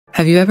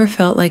Have you ever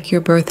felt like your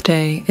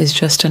birthday is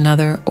just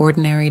another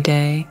ordinary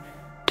day,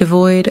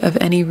 devoid of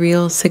any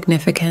real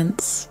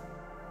significance?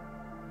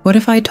 What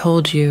if I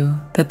told you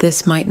that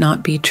this might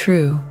not be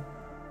true?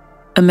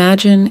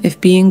 Imagine if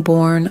being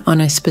born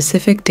on a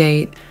specific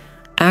date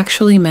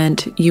actually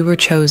meant you were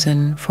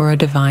chosen for a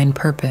divine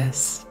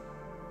purpose.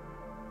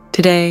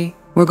 Today,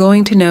 we're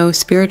going to know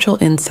spiritual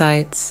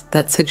insights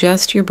that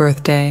suggest your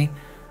birthday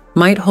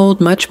might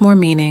hold much more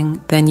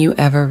meaning than you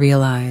ever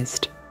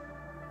realized.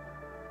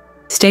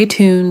 Stay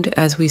tuned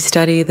as we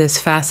study this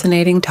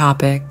fascinating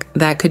topic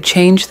that could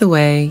change the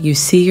way you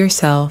see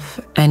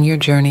yourself and your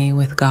journey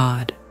with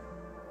God.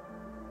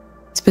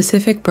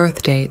 Specific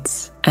birth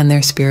dates and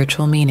their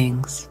spiritual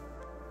meanings.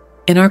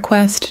 In our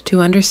quest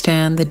to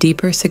understand the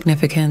deeper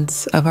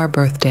significance of our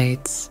birth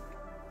dates,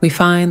 we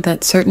find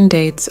that certain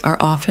dates are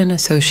often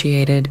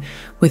associated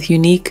with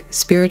unique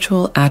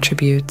spiritual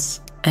attributes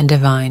and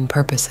divine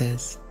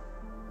purposes.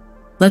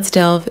 Let's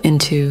delve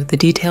into the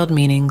detailed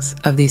meanings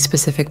of these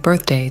specific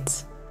birth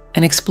dates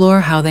and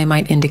explore how they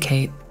might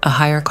indicate a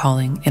higher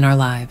calling in our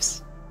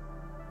lives.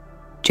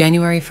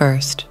 January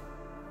 1st,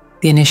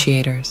 the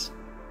initiators.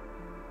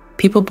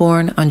 People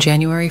born on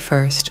January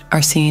 1st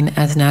are seen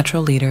as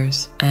natural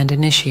leaders and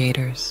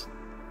initiators.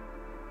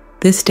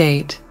 This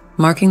date,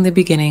 marking the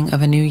beginning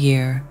of a new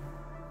year,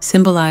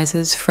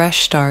 symbolizes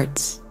fresh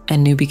starts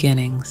and new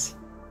beginnings.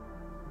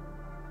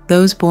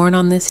 Those born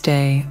on this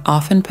day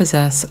often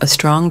possess a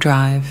strong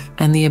drive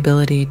and the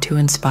ability to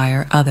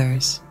inspire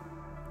others.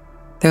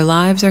 Their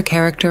lives are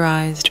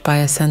characterized by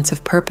a sense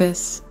of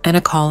purpose and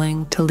a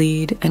calling to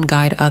lead and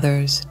guide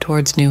others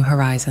towards new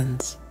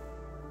horizons.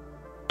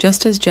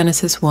 Just as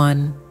Genesis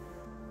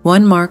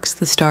 1:1 marks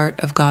the start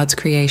of God's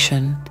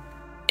creation,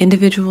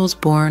 individuals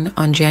born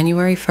on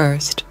January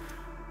 1st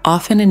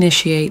often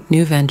initiate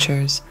new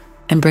ventures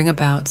and bring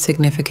about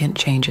significant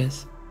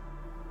changes.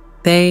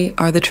 They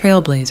are the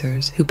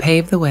trailblazers who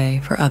pave the way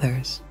for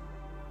others.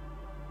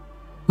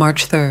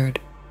 March 3rd.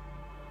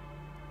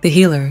 The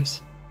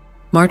healers.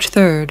 March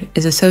 3rd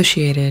is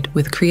associated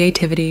with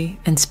creativity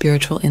and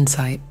spiritual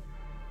insight.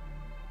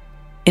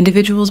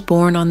 Individuals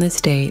born on this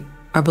date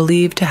are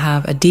believed to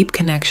have a deep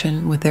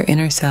connection with their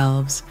inner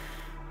selves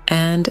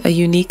and a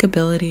unique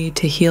ability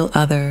to heal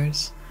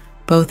others,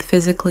 both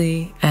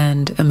physically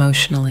and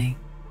emotionally.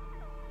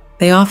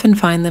 They often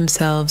find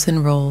themselves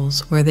in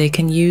roles where they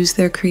can use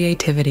their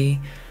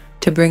creativity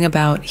to bring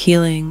about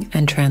healing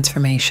and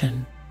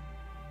transformation.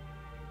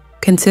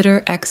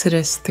 Consider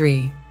Exodus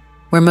 3,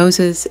 where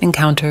Moses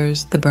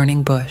encounters the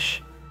burning bush,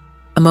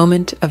 a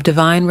moment of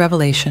divine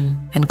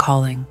revelation and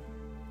calling.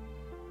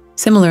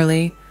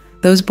 Similarly,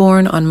 those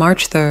born on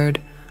March 3rd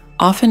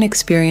often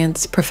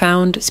experience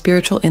profound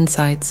spiritual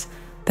insights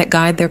that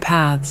guide their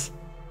paths.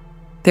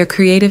 Their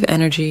creative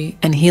energy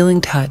and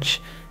healing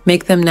touch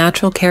make them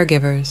natural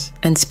caregivers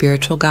and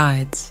spiritual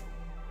guides.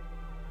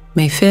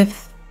 May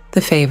 5th,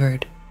 the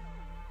favored.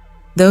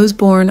 Those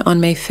born on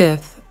May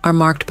 5th are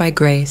marked by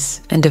grace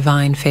and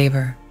divine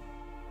favor.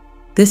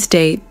 This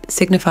date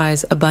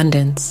signifies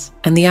abundance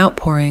and the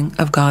outpouring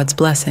of God's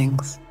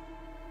blessings.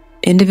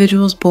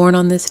 Individuals born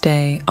on this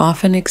day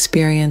often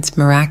experience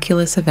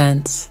miraculous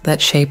events that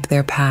shape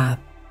their path,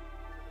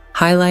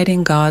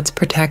 highlighting God's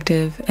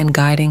protective and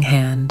guiding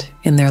hand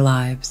in their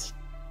lives.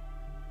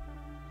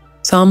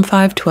 Psalm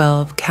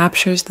 5:12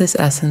 captures this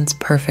essence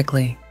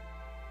perfectly.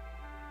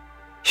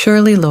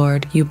 Surely,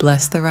 Lord, you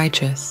bless the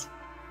righteous.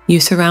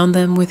 You surround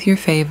them with your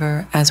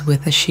favor as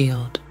with a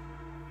shield.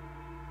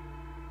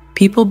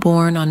 People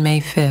born on May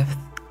 5th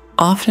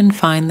often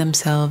find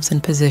themselves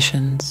in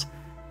positions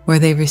where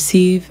they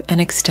receive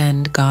and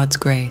extend God's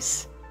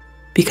grace,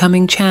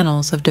 becoming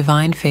channels of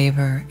divine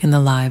favor in the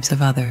lives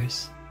of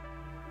others.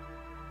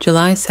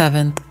 July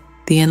 7th,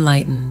 the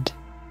enlightened.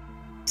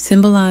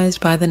 Symbolized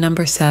by the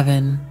number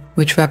 7,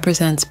 which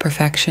represents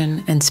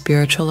perfection and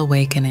spiritual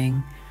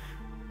awakening,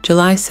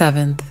 July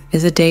 7th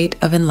is a date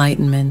of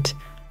enlightenment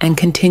and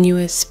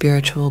continuous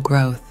spiritual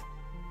growth.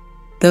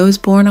 Those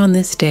born on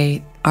this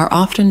date are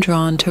often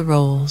drawn to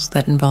roles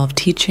that involve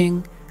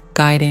teaching,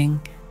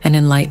 guiding, and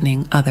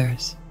enlightening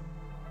others.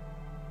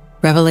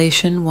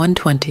 Revelation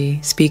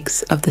 1:20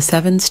 speaks of the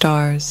 7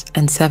 stars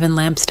and 7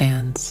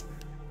 lampstands,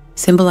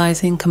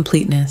 symbolizing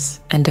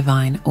completeness and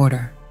divine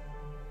order.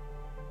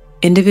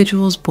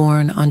 Individuals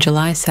born on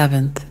July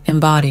 7th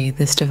embody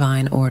this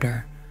divine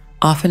order,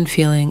 often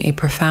feeling a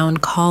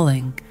profound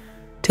calling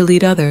to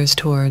lead others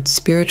towards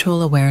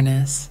spiritual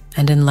awareness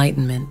and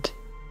enlightenment.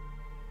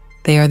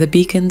 They are the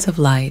beacons of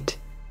light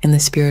in the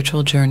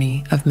spiritual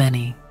journey of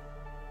many.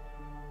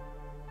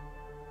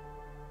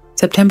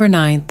 September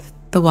 9th,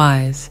 the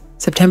wise.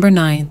 September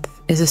 9th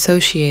is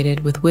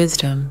associated with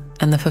wisdom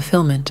and the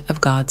fulfillment of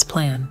God's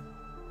plan.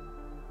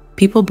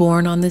 People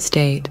born on this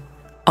date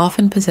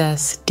often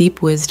possess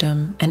deep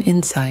wisdom and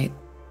insight,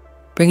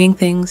 bringing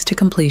things to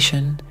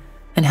completion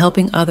and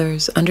helping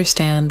others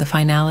understand the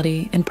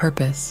finality and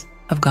purpose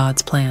of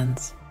God's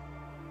plans.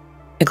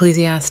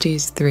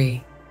 Ecclesiastes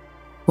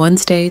 3:1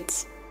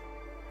 states,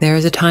 "There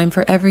is a time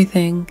for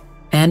everything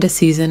and a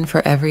season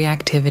for every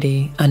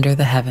activity under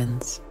the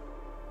heavens."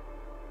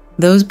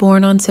 Those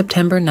born on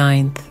September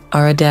 9th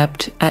are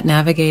adept at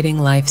navigating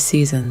life's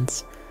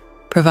seasons,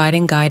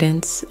 providing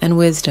guidance and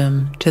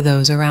wisdom to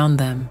those around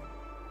them.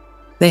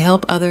 They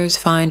help others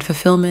find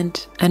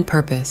fulfillment and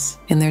purpose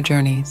in their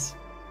journeys.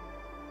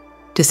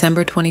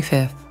 December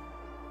 25th,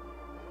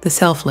 the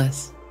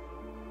selfless.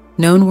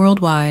 Known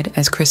worldwide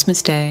as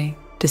Christmas Day,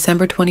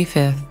 December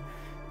 25th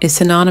is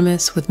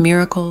synonymous with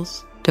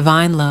miracles,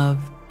 divine love,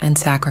 and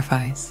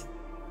sacrifice.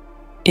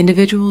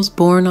 Individuals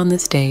born on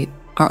this date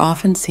are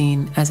often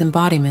seen as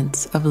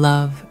embodiments of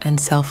love and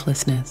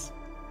selflessness.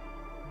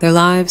 Their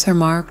lives are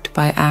marked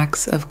by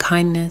acts of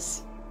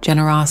kindness,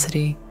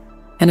 generosity,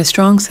 and a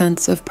strong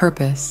sense of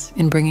purpose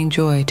in bringing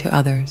joy to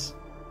others.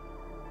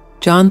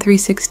 John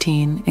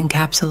 3:16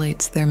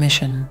 encapsulates their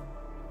mission.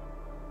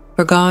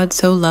 For God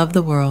so loved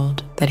the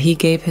world that he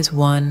gave his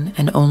one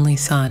and only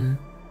Son,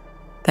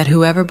 that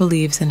whoever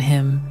believes in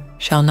him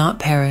shall not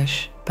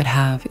perish but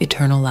have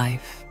eternal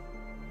life.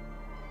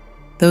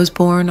 Those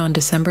born on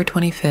December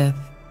 25th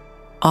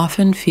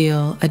often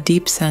feel a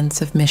deep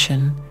sense of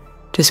mission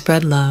to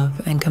spread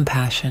love and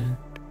compassion,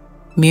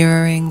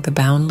 mirroring the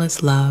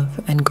boundless love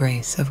and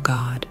grace of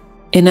God.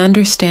 In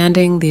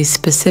understanding these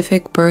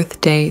specific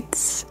birth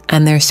dates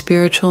and their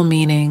spiritual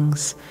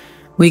meanings,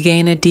 we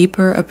gain a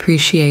deeper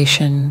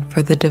appreciation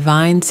for the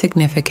divine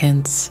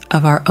significance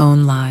of our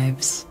own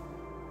lives.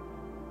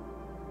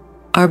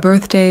 Our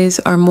birthdays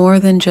are more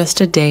than just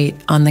a date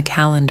on the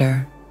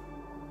calendar.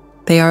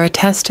 They are a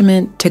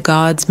testament to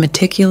God's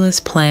meticulous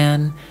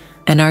plan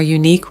and our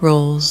unique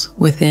roles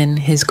within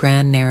his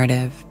grand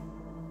narrative.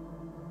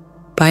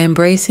 By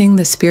embracing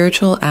the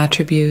spiritual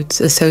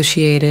attributes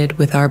associated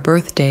with our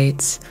birth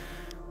dates,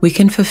 we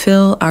can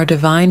fulfill our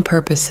divine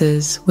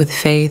purposes with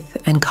faith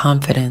and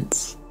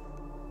confidence.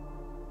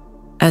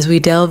 As we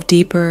delve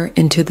deeper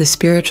into the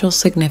spiritual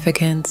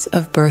significance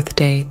of birth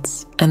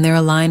dates and their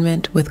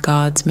alignment with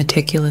God's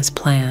meticulous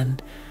plan,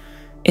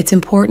 it's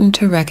important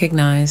to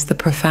recognize the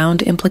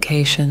profound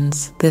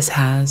implications this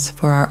has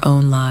for our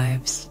own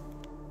lives.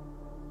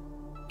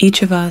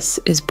 Each of us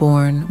is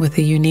born with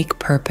a unique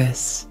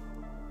purpose,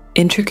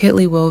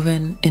 intricately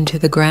woven into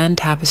the grand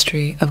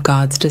tapestry of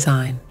God's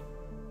design.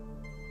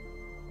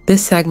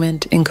 This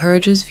segment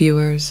encourages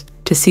viewers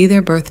to see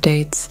their birth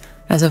dates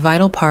as a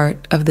vital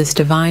part of this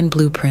divine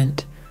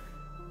blueprint,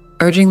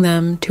 urging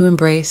them to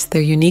embrace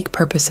their unique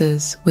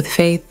purposes with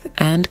faith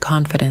and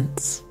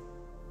confidence.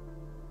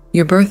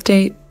 Your birth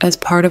date as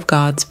part of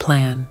God's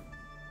plan.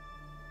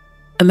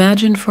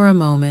 Imagine for a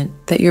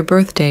moment that your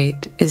birth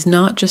date is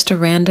not just a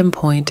random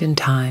point in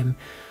time,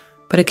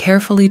 but a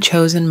carefully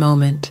chosen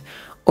moment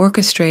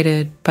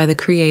orchestrated by the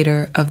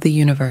Creator of the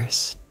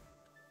universe.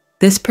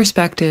 This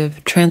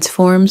perspective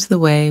transforms the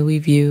way we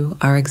view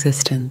our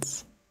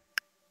existence.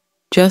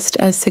 Just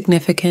as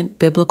significant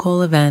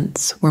biblical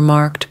events were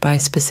marked by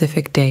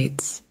specific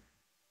dates,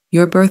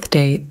 your birth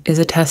date is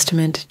a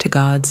testament to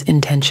God's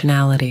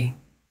intentionality.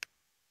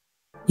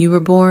 You were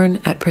born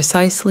at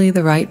precisely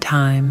the right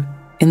time,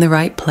 in the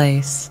right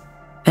place,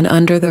 and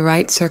under the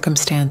right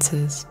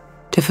circumstances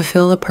to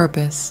fulfill a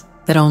purpose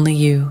that only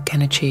you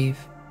can achieve.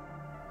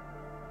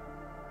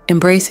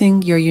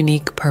 Embracing your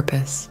unique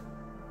purpose.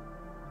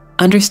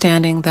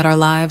 Understanding that our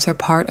lives are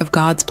part of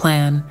God's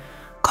plan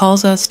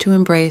calls us to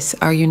embrace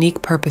our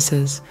unique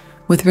purposes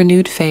with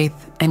renewed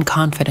faith and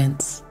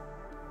confidence.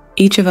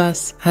 Each of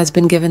us has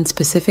been given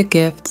specific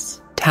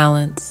gifts,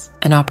 talents,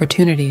 and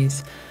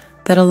opportunities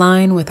that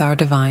align with our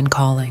divine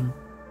calling.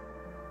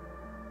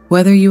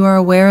 Whether you are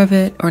aware of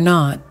it or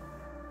not,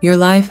 your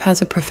life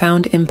has a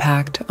profound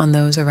impact on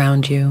those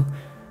around you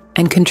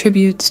and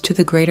contributes to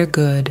the greater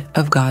good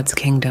of God's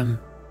kingdom.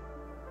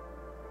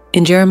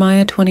 In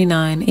Jeremiah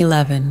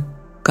 29:11,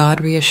 God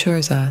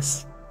reassures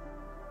us,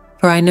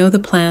 "For I know the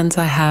plans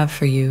I have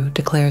for you,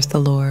 declares the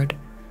Lord,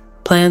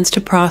 plans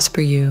to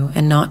prosper you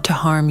and not to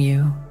harm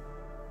you,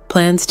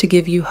 plans to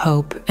give you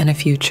hope and a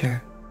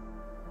future."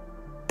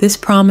 This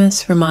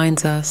promise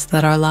reminds us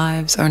that our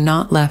lives are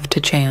not left to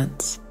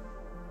chance.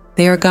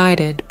 They are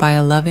guided by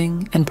a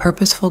loving and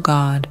purposeful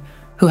God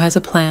who has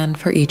a plan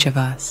for each of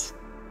us.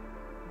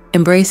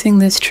 Embracing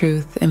this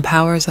truth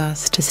empowers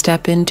us to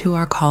step into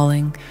our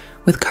calling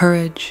with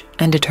courage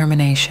and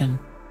determination.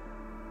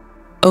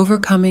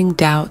 Overcoming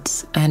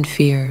doubts and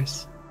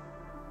fears.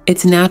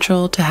 It's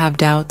natural to have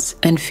doubts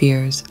and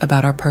fears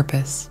about our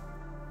purpose.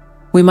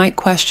 We might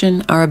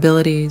question our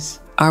abilities,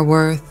 our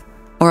worth,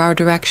 or our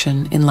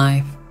direction in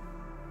life.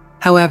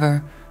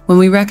 However, when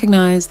we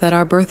recognize that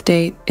our birth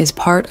date is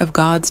part of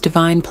God's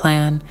divine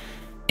plan,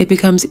 it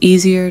becomes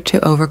easier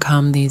to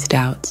overcome these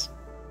doubts.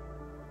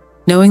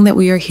 Knowing that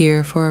we are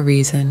here for a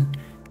reason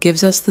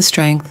gives us the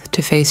strength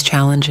to face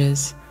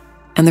challenges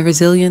and the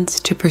resilience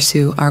to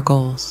pursue our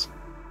goals.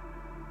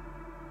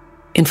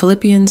 In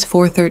Philippians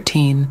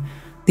 4:13,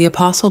 the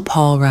Apostle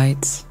Paul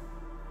writes,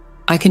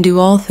 "I can do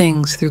all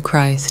things through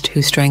Christ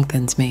who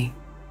strengthens me."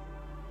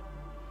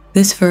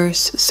 This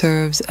verse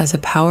serves as a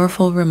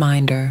powerful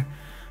reminder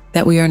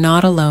that we are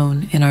not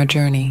alone in our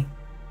journey.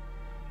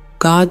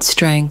 God's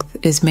strength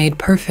is made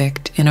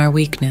perfect in our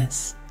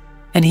weakness,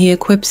 and He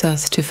equips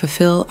us to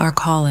fulfill our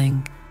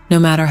calling, no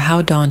matter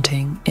how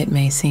daunting it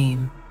may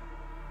seem.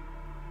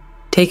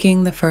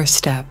 Taking the first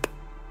step.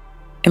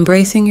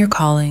 Embracing your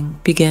calling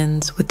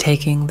begins with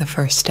taking the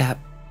first step.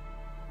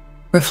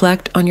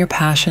 Reflect on your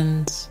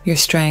passions, your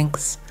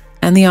strengths,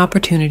 and the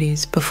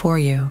opportunities before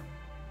you.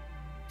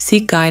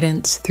 Seek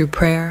guidance through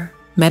prayer,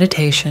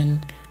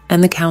 meditation,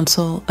 and the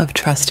counsel of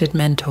trusted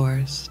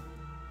mentors.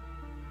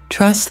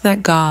 Trust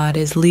that God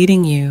is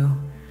leading you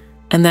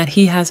and that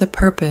He has a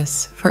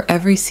purpose for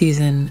every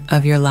season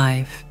of your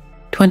life.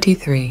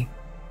 23.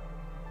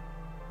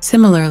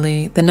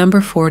 Similarly, the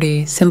number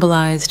 40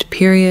 symbolized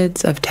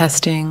periods of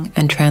testing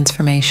and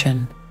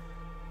transformation,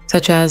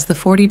 such as the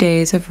 40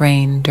 days of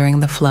rain during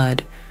the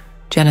flood,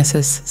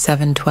 Genesis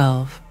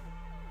 7:12,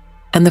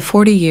 and the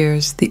 40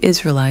 years the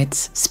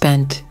Israelites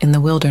spent in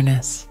the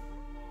wilderness.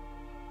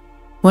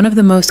 One of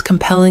the most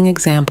compelling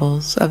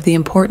examples of the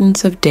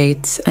importance of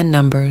dates and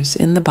numbers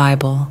in the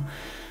Bible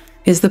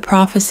is the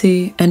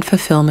prophecy and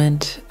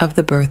fulfillment of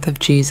the birth of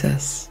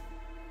Jesus.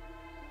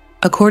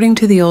 According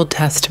to the Old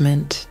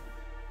Testament,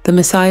 the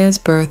Messiah's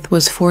birth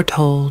was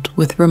foretold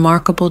with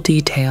remarkable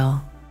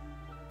detail,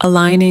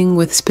 aligning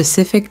with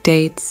specific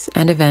dates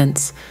and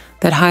events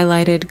that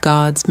highlighted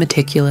God's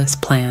meticulous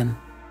plan.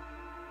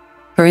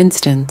 For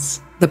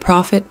instance, the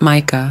prophet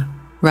Micah,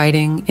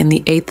 writing in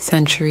the 8th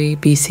century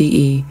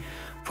BCE,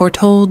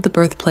 foretold the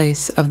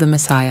birthplace of the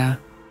Messiah.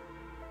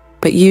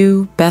 "But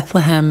you,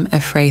 Bethlehem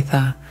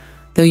Ephrathah,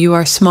 though you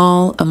are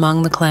small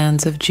among the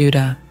clans of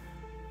Judah,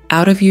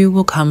 out of you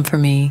will come for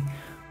me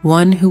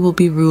one who will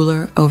be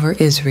ruler over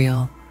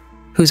Israel,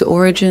 whose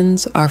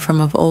origins are from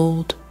of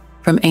old,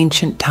 from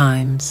ancient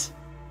times."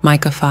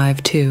 Micah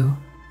 5:2.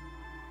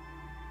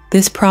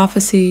 This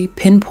prophecy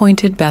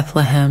pinpointed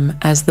Bethlehem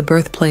as the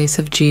birthplace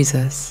of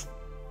Jesus,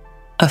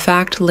 a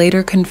fact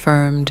later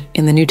confirmed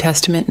in the New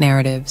Testament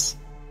narratives,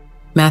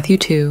 Matthew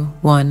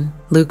 2:1,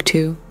 Luke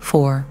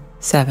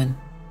 2:4-7.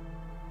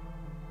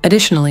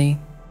 Additionally,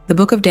 the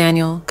book of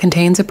Daniel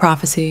contains a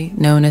prophecy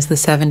known as the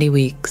 70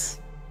 weeks,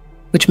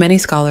 which many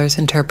scholars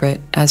interpret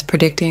as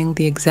predicting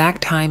the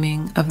exact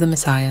timing of the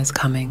Messiah's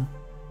coming.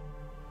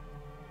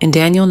 In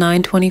Daniel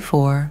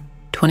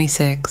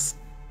 9:24-26,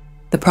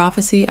 the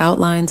prophecy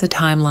outlines a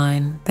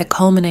timeline that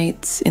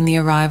culminates in the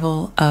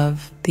arrival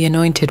of the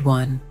Anointed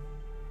One,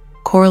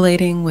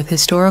 correlating with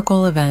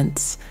historical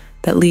events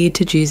that lead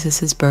to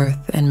Jesus'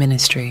 birth and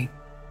ministry.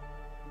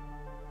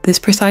 This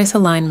precise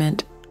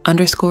alignment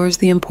underscores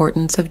the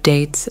importance of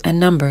dates and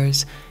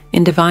numbers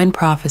in divine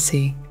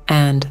prophecy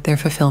and their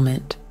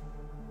fulfillment.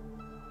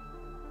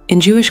 In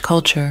Jewish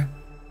culture,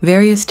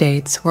 various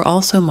dates were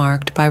also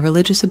marked by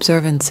religious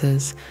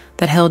observances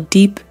that held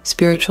deep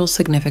spiritual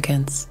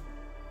significance.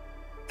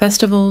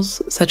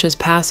 Festivals such as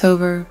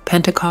Passover,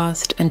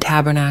 Pentecost, and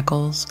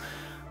Tabernacles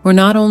were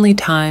not only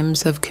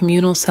times of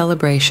communal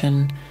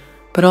celebration,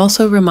 but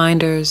also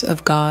reminders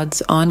of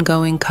God's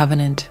ongoing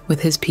covenant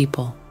with His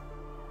people.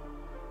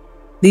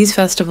 These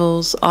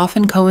festivals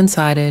often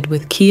coincided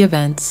with key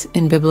events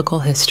in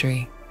biblical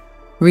history,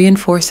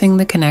 reinforcing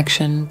the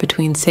connection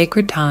between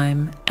sacred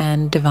time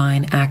and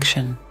divine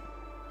action.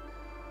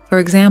 For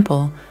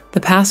example,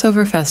 the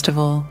Passover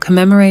festival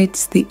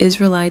commemorates the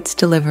Israelites'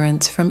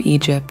 deliverance from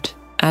Egypt,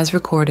 as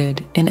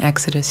recorded in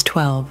Exodus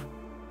 12.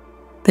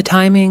 The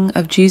timing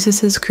of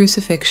Jesus'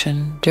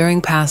 crucifixion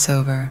during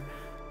Passover,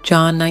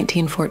 John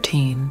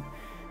 19:14,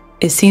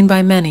 is seen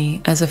by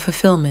many as a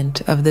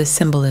fulfillment of this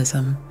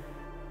symbolism,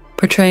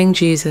 portraying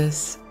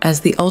Jesus as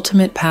the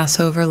ultimate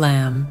Passover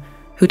lamb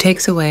who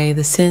takes away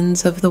the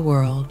sins of the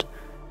world,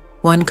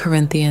 1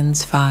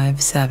 Corinthians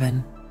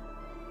 5:7.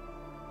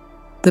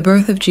 The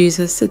birth of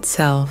Jesus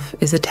itself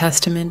is a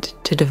testament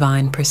to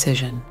divine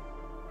precision.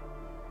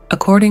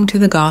 According to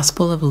the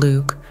Gospel of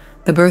Luke,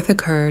 the birth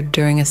occurred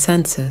during a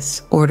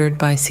census ordered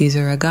by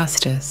Caesar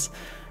Augustus,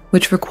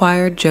 which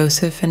required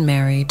Joseph and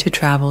Mary to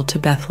travel to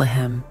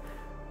Bethlehem,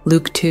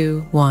 Luke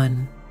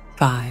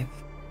 2:1-5.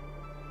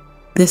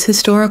 This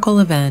historical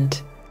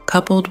event,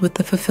 coupled with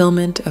the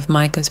fulfillment of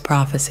Micah's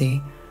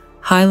prophecy,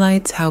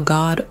 highlights how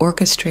God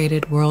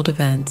orchestrated world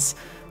events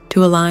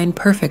to align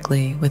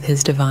perfectly with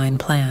His divine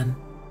plan.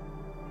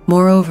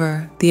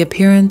 Moreover, the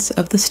appearance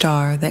of the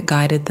star that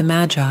guided the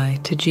Magi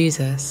to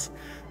Jesus,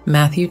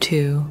 Matthew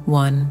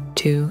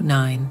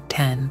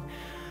 2:1-9-10,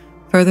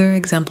 further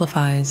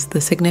exemplifies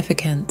the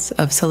significance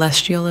of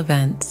celestial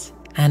events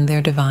and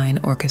their divine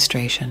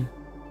orchestration.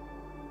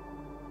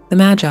 The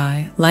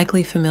Magi,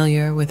 likely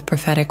familiar with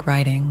prophetic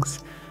writings,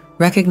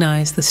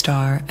 recognize the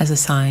star as a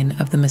sign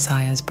of the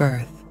Messiah's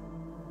birth,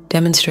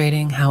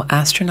 demonstrating how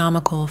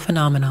astronomical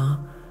phenomena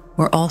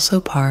were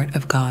also part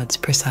of God's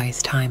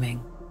precise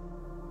timing.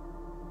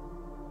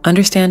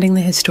 Understanding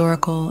the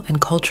historical and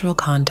cultural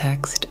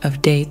context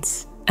of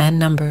dates and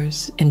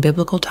numbers in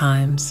biblical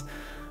times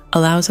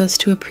allows us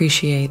to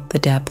appreciate the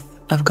depth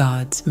of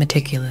God's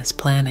meticulous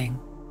planning.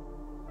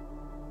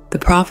 The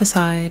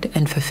prophesied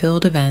and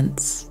fulfilled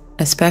events,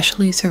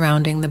 especially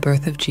surrounding the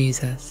birth of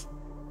Jesus,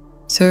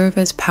 serve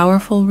as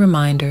powerful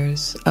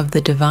reminders of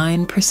the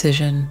divine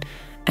precision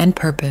and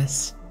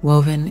purpose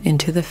woven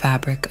into the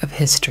fabric of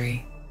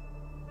history.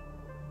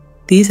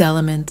 These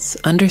elements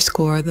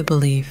underscore the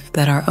belief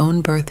that our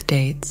own birth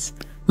dates,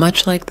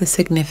 much like the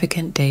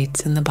significant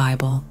dates in the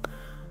Bible,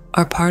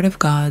 are part of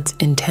God's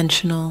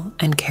intentional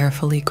and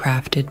carefully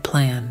crafted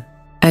plan.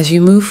 As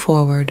you move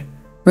forward,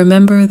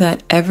 remember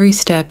that every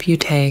step you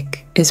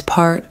take is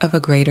part of a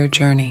greater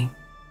journey.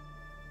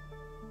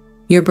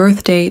 Your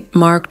birth date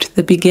marked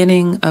the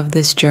beginning of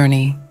this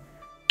journey,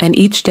 and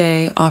each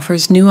day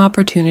offers new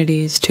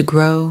opportunities to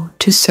grow,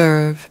 to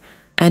serve,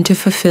 and to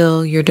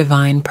fulfill your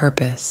divine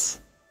purpose.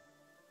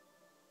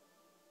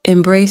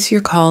 Embrace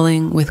your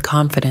calling with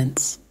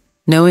confidence,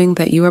 knowing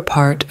that you are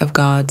part of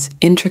God's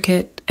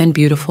intricate and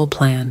beautiful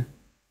plan.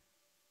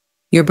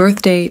 Your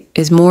birth date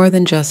is more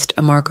than just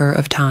a marker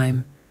of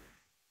time.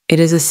 It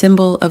is a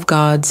symbol of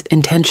God's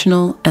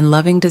intentional and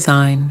loving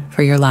design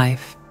for your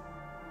life.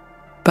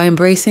 By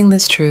embracing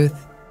this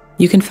truth,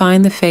 you can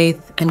find the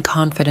faith and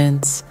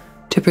confidence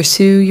to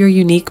pursue your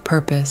unique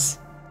purpose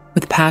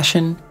with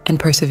passion and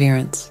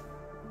perseverance.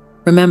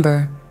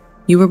 Remember,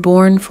 you were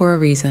born for a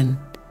reason,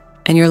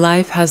 and your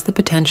life has the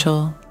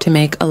potential to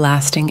make a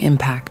lasting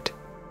impact.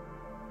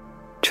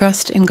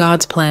 Trust in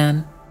God's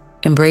plan,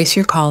 embrace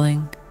your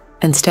calling,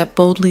 and step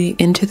boldly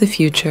into the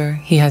future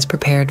He has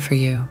prepared for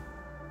you.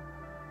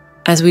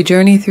 As we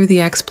journey through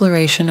the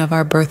exploration of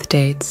our birth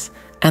dates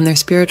and their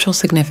spiritual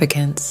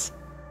significance,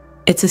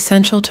 it's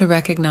essential to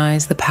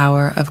recognize the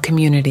power of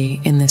community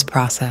in this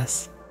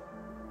process.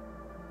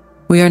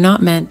 We are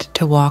not meant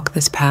to walk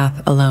this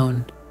path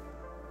alone.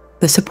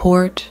 The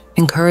support,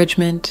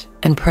 encouragement,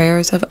 and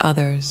prayers of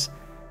others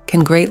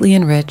can greatly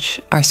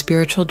enrich our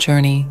spiritual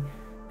journey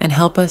and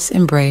help us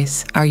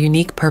embrace our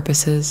unique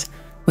purposes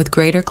with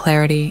greater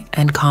clarity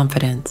and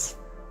confidence.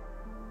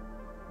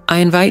 I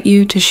invite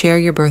you to share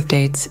your birth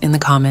dates in the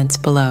comments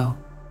below.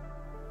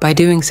 By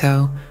doing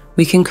so,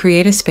 we can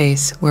create a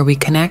space where we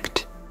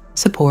connect,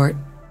 support,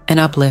 and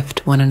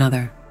uplift one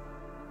another.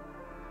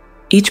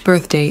 Each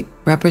birth date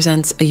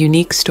represents a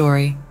unique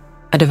story,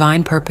 a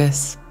divine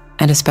purpose,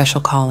 and a special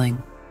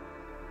calling.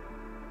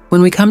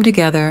 When we come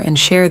together and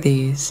share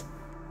these,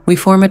 we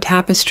form a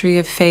tapestry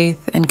of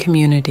faith and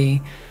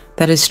community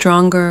that is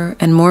stronger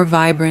and more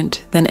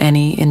vibrant than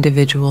any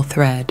individual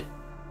thread.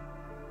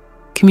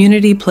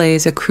 Community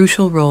plays a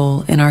crucial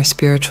role in our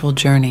spiritual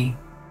journey.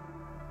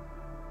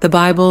 The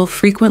Bible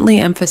frequently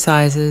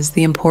emphasizes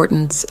the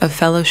importance of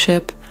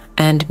fellowship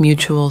and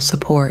mutual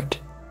support.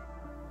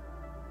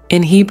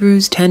 In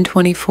Hebrews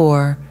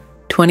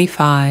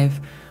 10:24-25,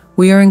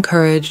 we are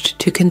encouraged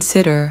to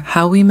consider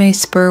how we may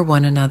spur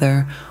one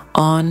another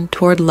on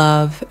toward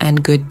love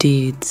and good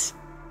deeds,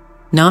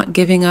 not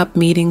giving up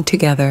meeting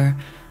together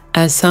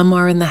as some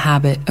are in the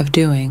habit of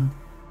doing,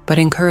 but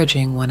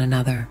encouraging one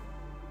another.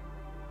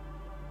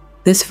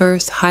 This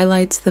verse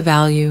highlights the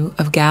value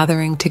of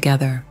gathering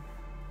together,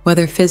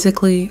 whether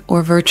physically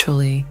or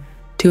virtually,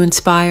 to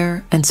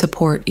inspire and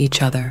support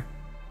each other.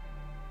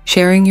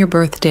 Sharing your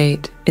birth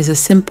date is a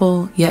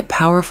simple yet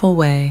powerful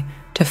way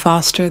to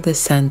foster this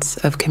sense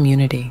of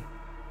community.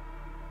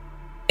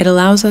 It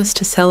allows us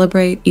to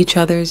celebrate each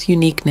other's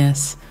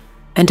uniqueness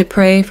and to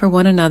pray for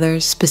one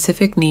another's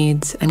specific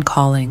needs and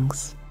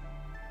callings.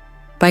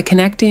 By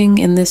connecting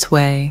in this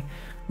way,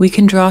 we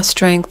can draw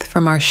strength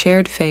from our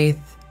shared faith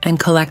and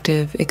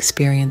collective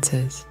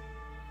experiences.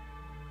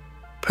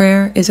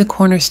 Prayer is a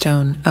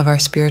cornerstone of our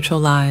spiritual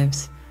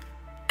lives,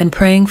 and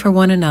praying for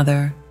one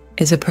another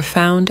is a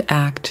profound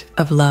act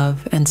of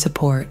love and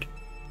support.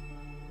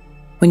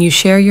 When you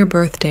share your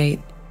birth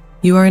date,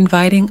 you are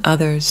inviting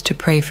others to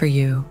pray for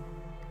you,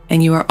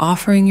 and you are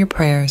offering your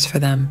prayers for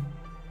them.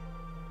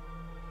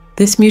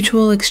 This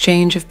mutual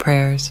exchange of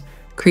prayers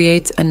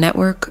creates a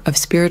network of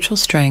spiritual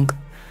strength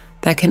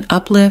that can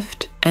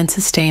uplift and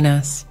sustain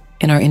us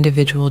in our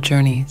individual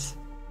journeys.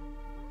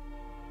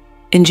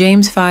 In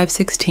James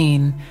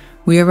 5:16,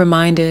 we are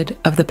reminded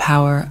of the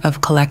power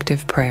of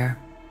collective prayer.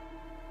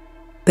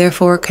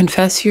 Therefore,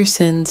 confess your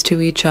sins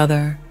to each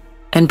other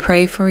and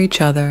pray for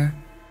each other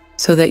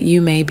so that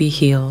you may be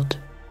healed.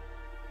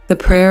 The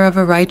prayer of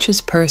a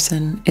righteous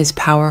person is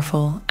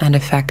powerful and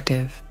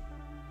effective.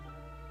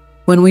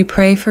 When we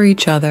pray for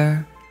each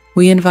other,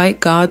 we invite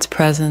God's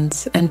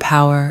presence and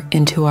power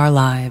into our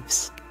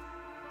lives,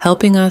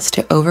 helping us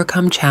to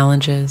overcome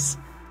challenges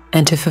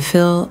and to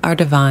fulfill our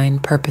divine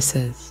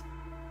purposes.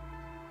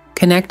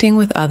 Connecting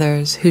with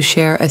others who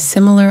share a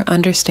similar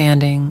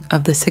understanding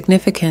of the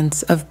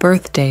significance of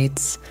birth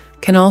dates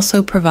can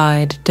also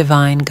provide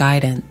divine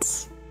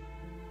guidance.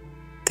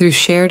 Through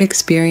shared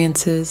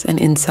experiences and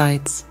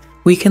insights,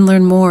 we can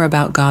learn more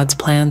about God's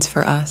plans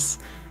for us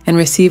and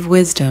receive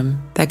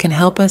wisdom that can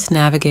help us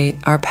navigate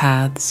our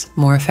paths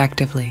more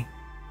effectively.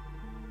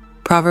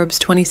 Proverbs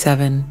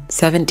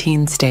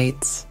 27:17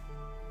 states,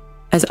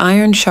 "As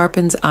iron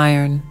sharpens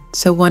iron,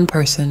 so one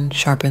person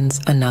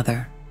sharpens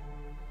another."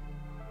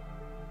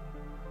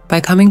 By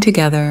coming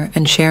together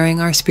and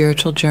sharing our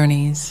spiritual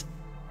journeys,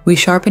 we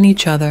sharpen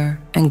each other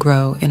and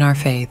grow in our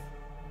faith.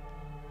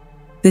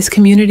 This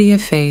community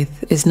of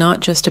faith is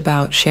not just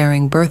about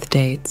sharing birth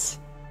dates.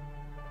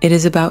 It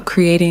is about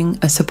creating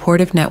a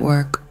supportive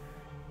network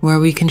where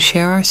we can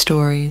share our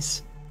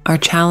stories, our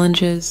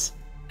challenges,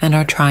 and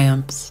our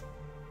triumphs.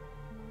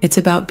 It's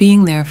about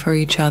being there for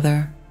each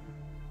other,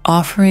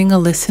 offering a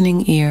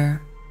listening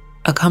ear,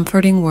 a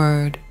comforting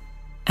word,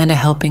 and a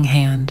helping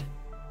hand.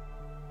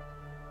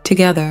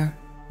 Together,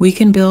 we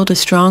can build a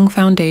strong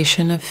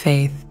foundation of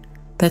faith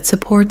that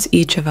supports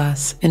each of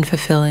us in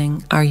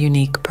fulfilling our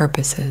unique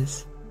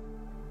purposes.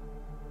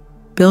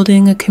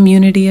 Building a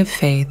community of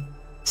faith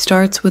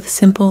starts with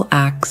simple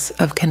acts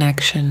of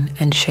connection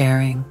and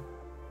sharing.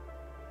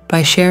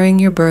 By sharing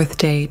your birth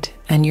date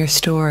and your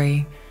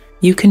story,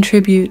 you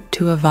contribute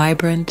to a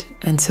vibrant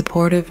and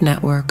supportive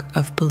network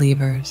of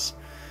believers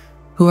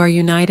who are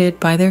united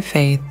by their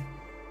faith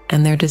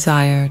and their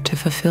desire to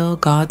fulfill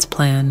God's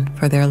plan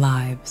for their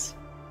lives.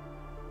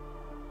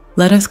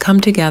 Let us come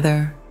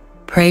together,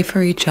 pray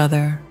for each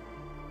other,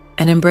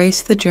 and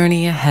embrace the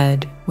journey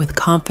ahead with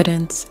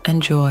confidence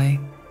and joy,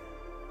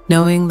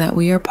 knowing that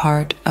we are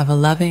part of a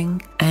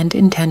loving and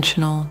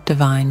intentional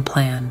divine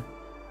plan.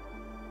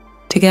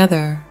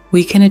 Together,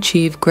 we can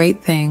achieve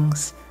great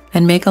things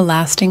and make a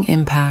lasting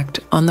impact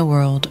on the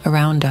world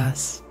around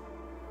us.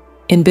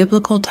 In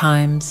biblical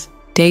times,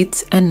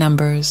 dates and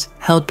numbers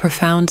held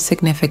profound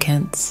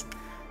significance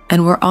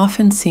and were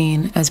often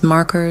seen as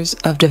markers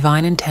of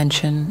divine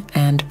intention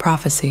and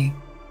prophecy.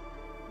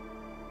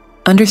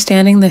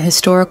 Understanding the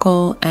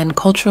historical and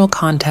cultural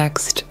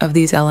context of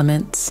these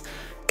elements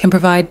can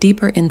provide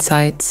deeper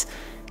insights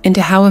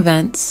into how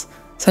events,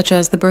 such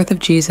as the birth of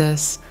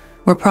Jesus,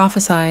 were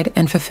prophesied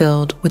and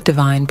fulfilled with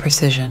divine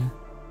precision.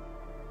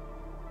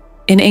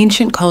 In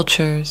ancient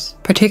cultures,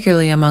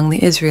 particularly among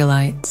the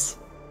Israelites,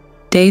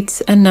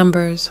 dates and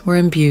numbers were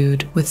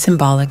imbued with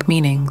symbolic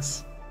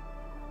meanings.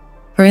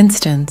 For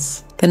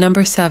instance, the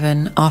number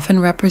 7 often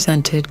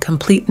represented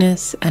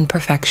completeness and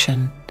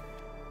perfection,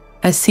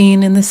 as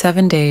seen in the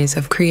 7 days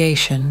of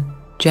creation,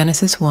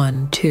 Genesis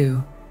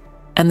 1:2,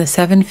 and the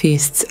 7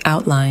 feasts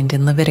outlined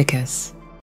in Leviticus.